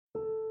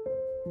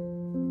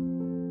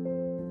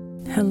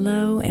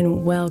Hello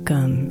and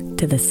welcome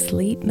to the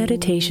Sleep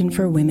Meditation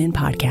for Women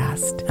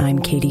podcast. I'm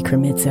Katie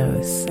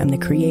Kremitzos. I'm the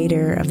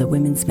creator of the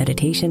Women's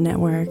Meditation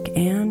Network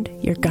and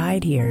your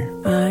guide here.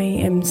 I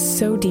am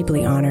so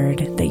deeply honored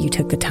that you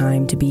took the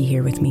time to be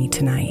here with me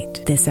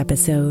tonight. This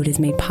episode is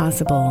made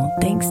possible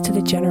thanks to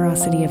the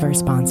generosity of our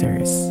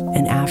sponsors.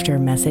 And after a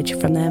message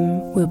from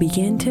them, we'll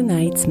begin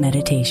tonight's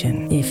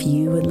meditation. If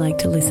you would like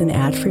to listen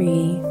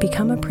ad-free,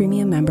 become a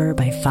premium member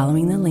by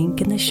following the link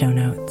in the show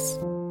notes.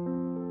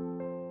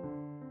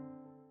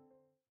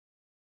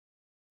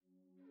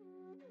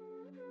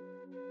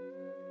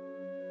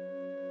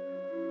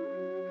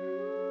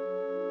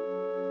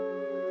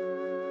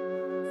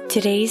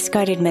 Today's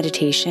guided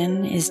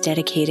meditation is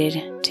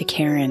dedicated to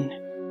Karen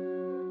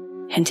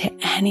and to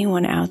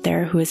anyone out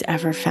there who has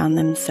ever found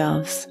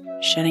themselves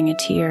shedding a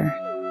tear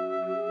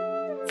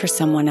for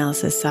someone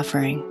else's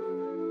suffering.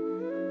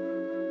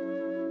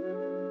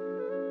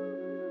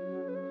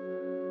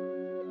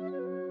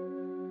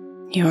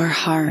 Your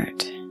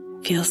heart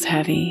feels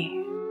heavy.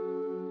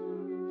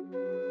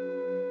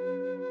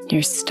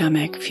 Your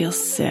stomach feels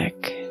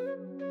sick.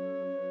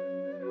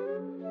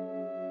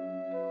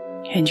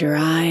 And your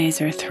eyes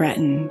are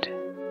threatened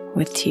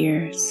with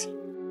tears.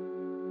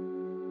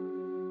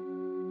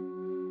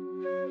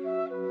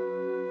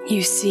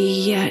 You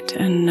see yet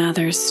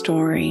another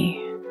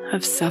story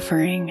of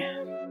suffering,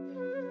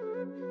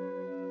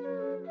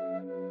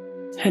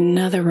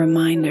 another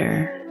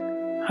reminder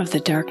of the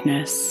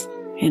darkness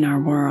in our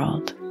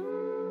world,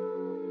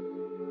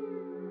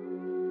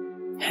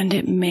 and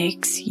it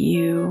makes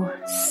you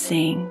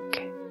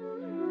sink.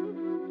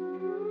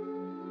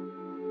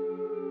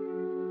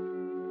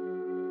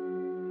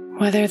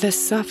 Whether the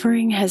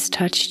suffering has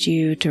touched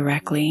you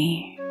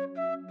directly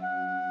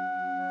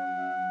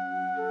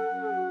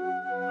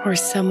or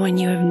someone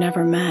you have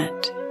never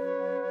met,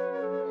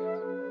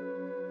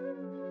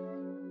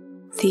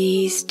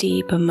 these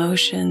deep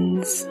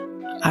emotions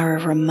are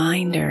a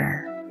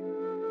reminder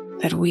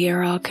that we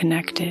are all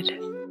connected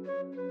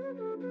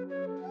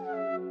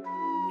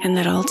and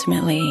that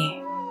ultimately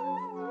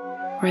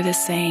we're the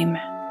same.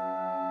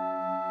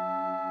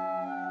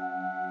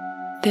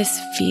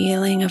 This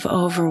feeling of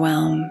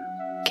overwhelm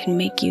can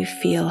make you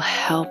feel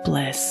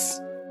helpless,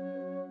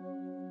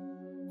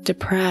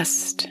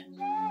 depressed,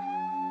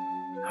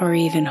 or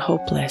even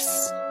hopeless.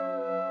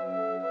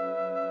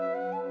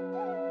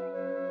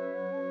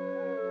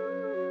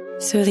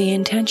 So the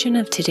intention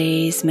of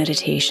today's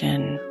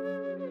meditation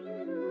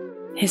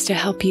is to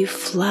help you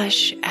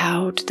flush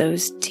out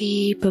those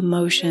deep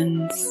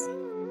emotions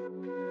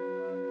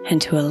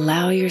and to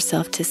allow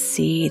yourself to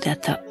see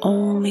that the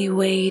only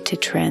way to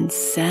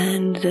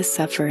transcend the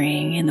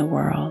suffering in the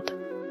world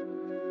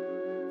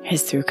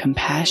is through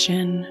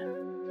compassion,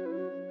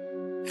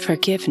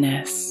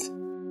 forgiveness,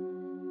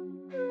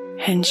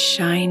 and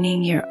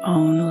shining your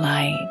own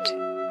light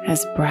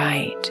as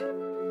bright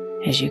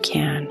as you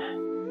can.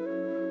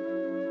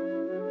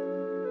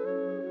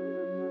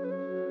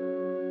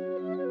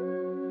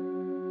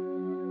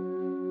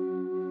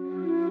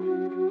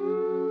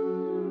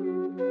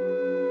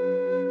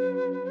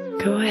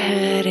 Go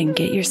ahead and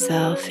get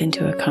yourself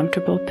into a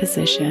comfortable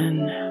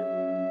position,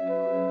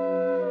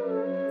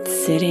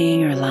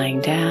 sitting or lying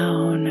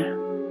down.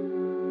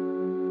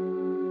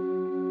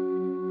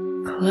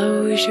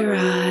 Close your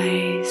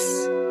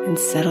eyes and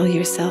settle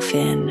yourself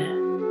in,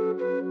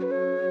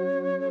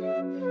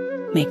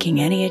 making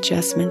any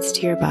adjustments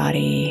to your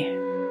body,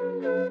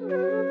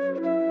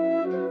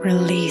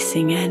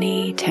 releasing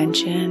any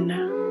tension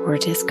or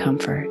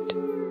discomfort.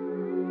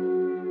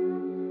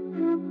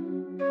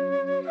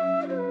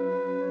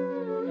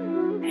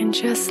 And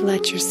just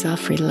let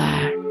yourself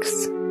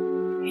relax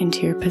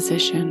into your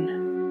position.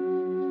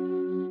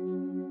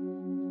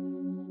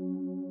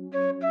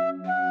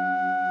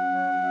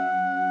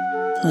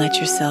 Let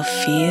yourself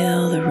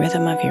feel the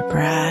rhythm of your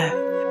breath,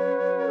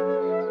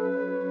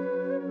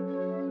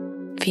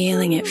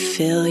 feeling it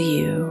fill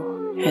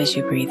you as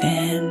you breathe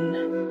in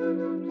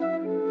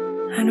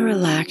and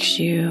relax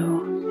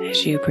you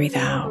as you breathe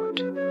out.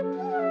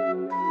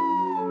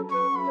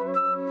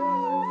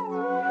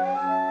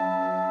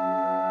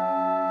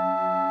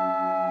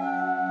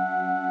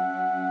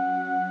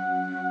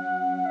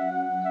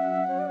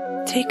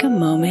 Take a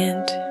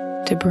moment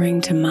to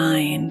bring to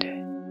mind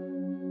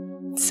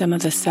some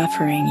of the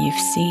suffering you've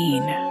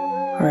seen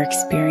or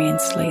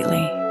experienced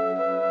lately.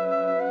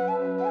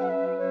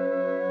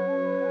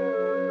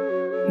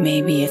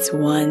 Maybe it's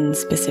one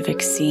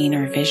specific scene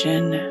or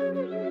vision,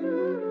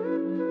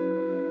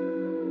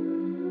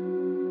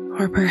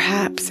 or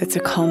perhaps it's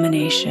a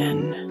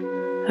culmination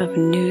of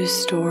news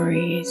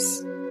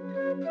stories,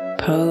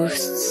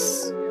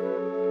 posts,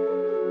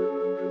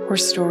 or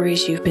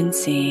stories you've been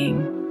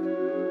seeing.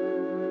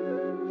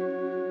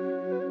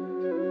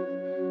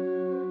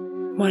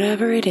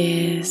 Whatever it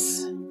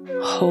is,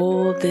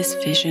 hold this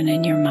vision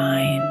in your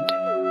mind.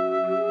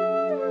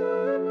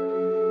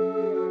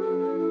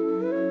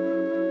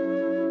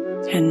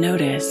 And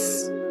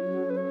notice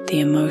the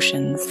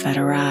emotions that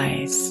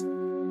arise.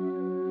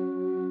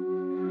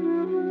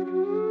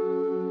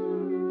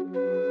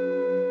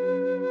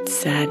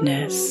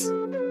 sadness,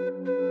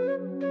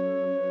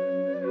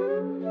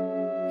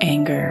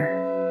 anger,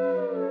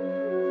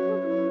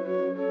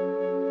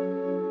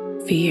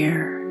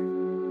 fear,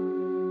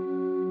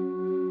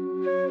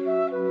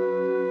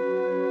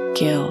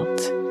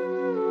 guilt,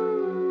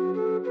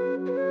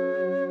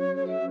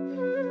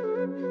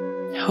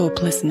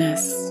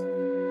 hopelessness,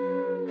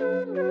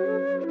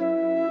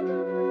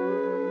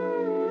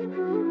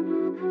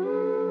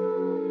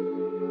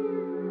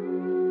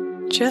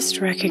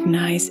 just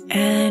recognize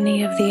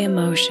any of the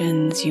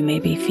emotions you may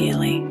be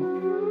feeling.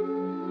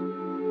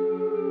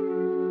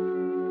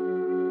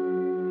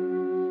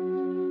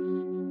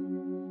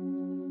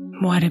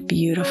 What a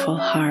beautiful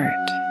heart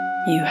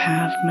you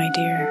have, my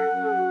dear.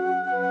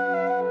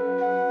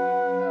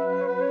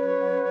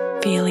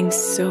 Feeling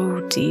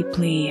so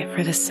deeply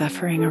for the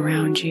suffering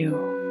around you.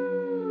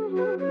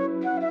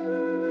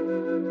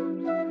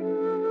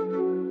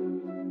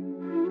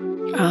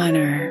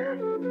 Honor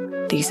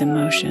these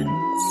emotions.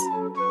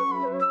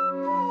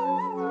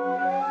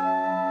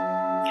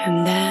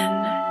 And then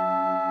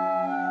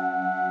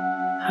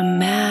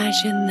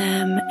imagine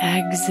them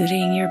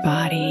exiting your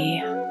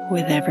body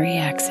with every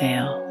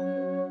exhale.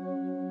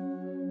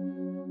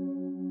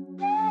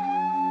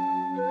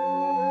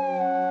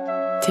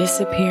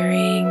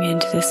 Disappearing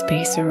into the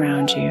space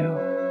around you.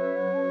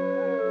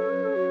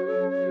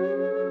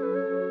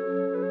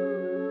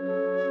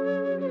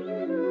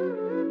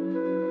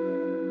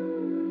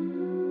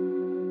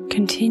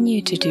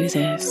 Continue to do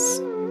this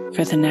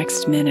for the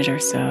next minute or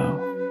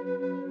so,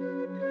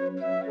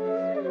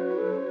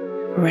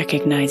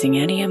 recognizing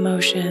any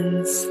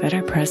emotions that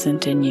are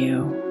present in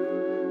you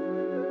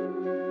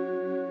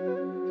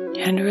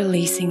and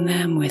releasing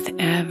them with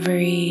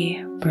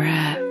every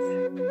breath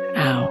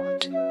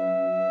out.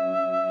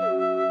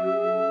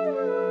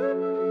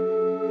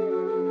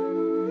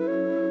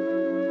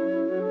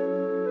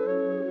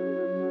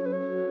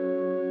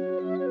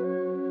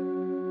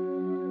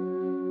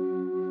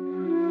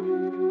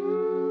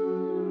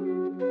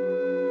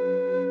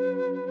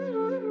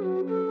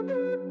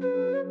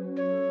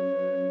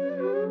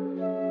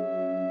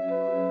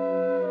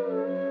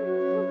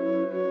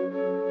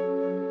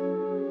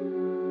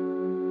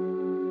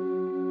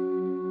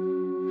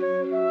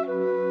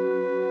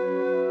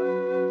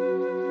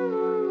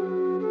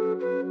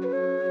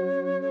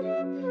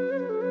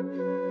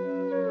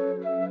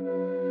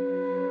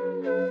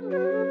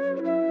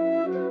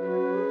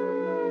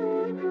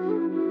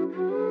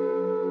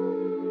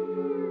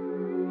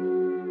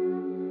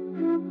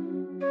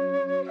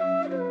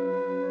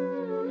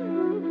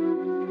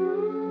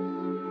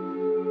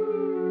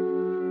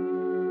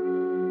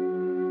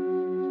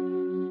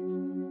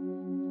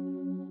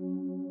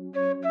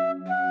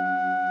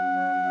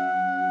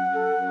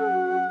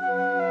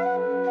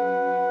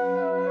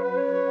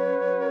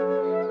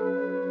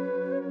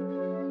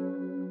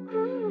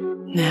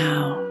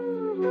 Now,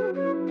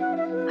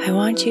 I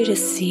want you to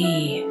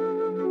see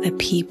the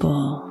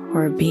people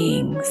or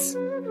beings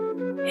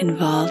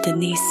involved in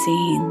these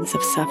scenes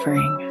of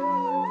suffering.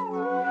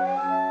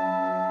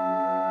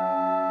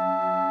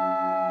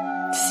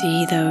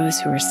 See those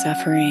who are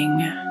suffering,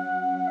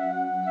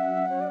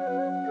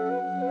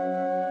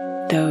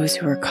 those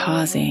who are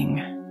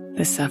causing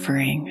the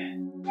suffering,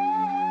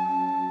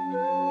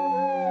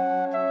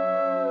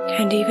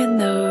 and even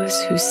those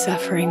whose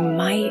suffering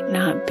might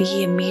not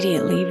be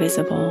immediately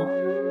visible,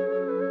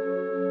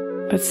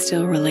 but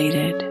still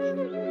related.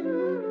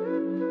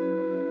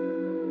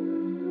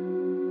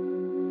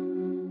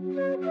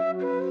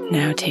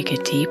 Now take a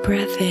deep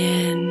breath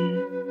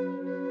in,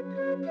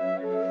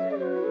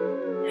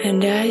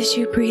 and as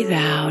you breathe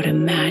out,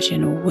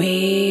 imagine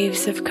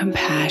waves of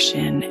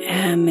compassion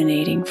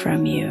emanating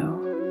from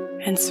you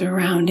and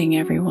surrounding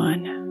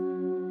everyone.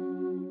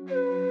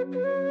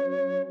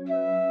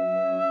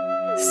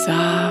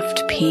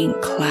 Soft pink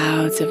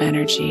clouds of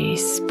energy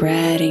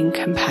spreading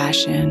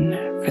compassion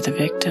for the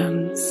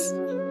victims,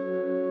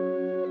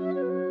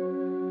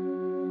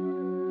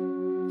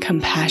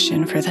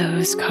 compassion for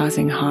those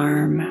causing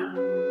harm,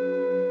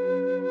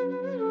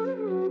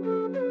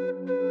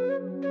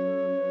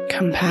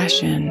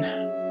 compassion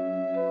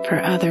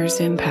for others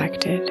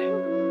impacted.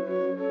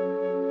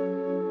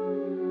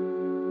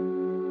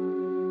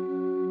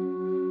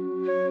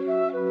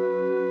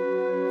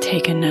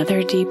 Take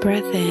another deep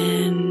breath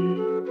in.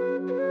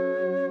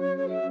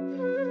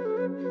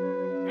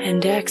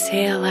 And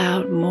exhale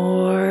out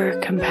more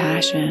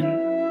compassion,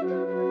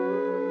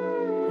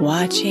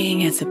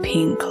 watching as the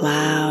pink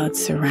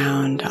clouds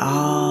surround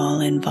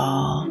all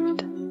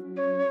involved.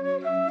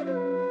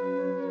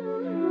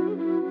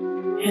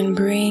 And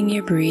bring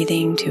your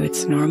breathing to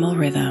its normal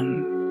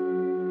rhythm.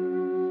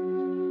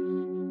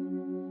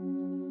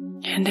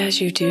 And as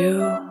you do,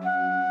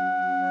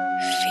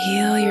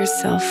 feel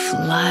yourself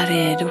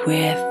flooded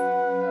with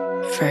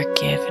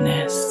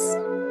forgiveness.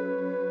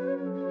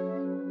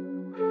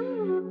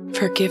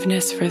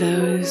 Forgiveness for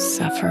those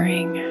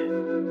suffering.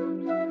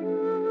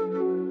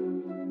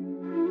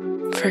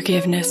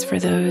 Forgiveness for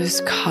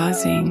those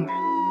causing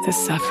the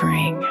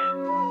suffering.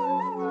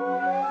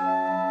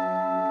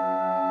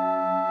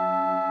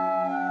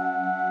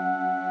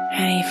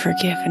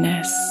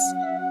 forgiveness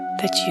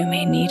that you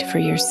may need for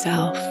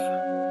yourself.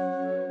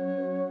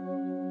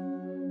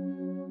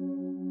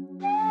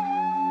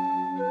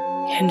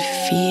 And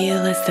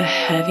feel as the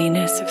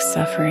heaviness of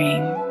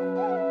suffering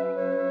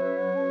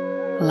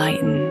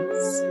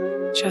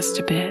lightens just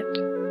a bit.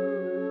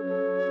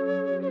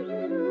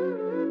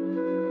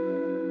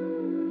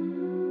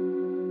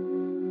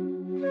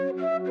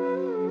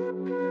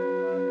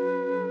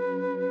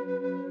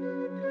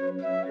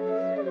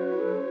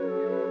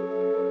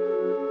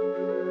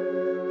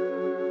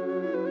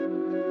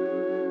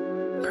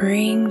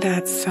 Bring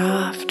that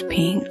soft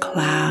pink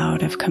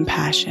cloud of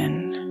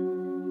compassion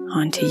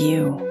onto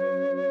you.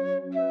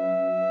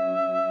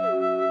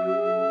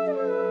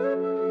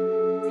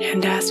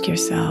 And ask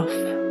yourself,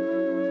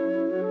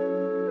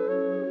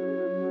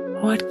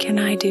 what can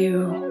I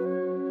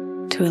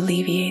do to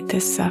alleviate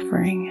this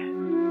suffering?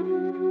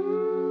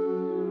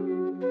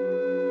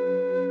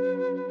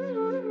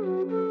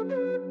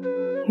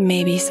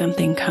 Maybe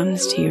something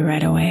comes to you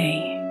right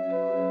away.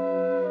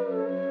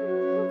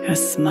 A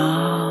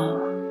small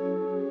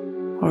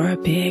or a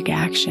big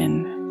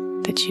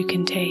action that you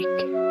can take.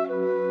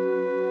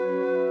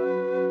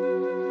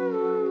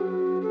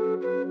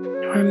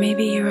 Or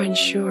maybe you're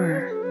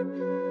unsure,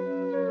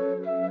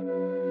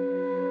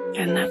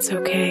 and that's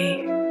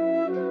okay.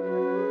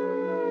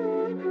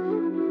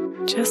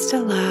 Just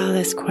allow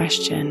this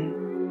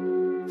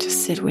question to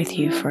sit with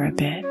you for a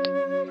bit.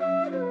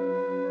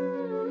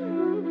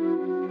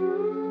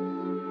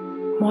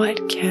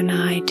 What can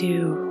I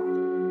do?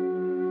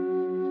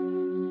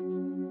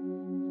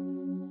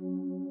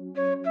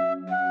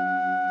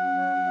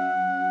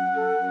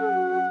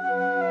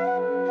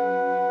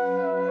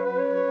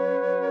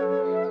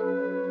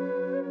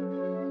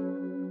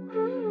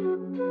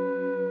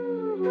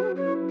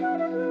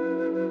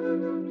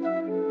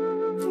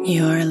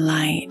 Your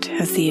light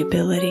has the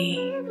ability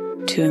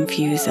to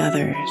infuse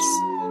others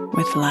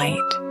with light.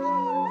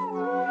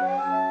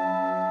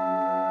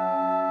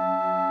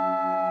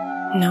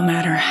 No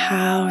matter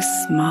how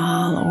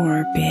small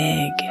or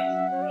big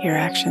your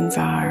actions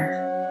are,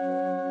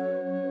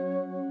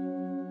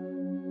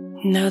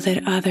 know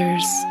that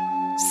others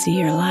see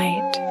your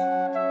light.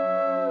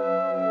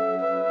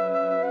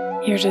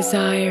 Your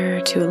desire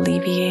to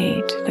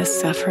alleviate the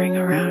suffering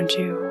around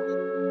you.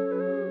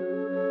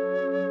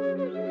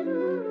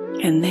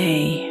 And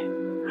they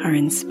are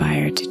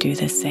inspired to do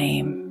the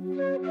same.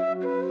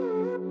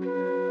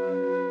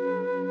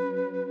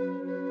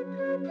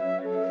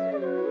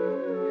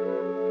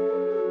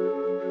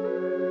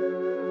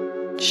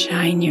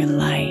 Shine your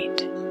light,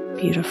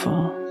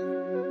 beautiful.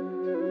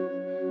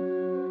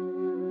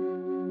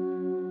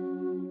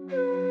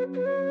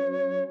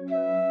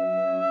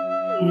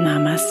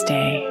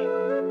 Namaste.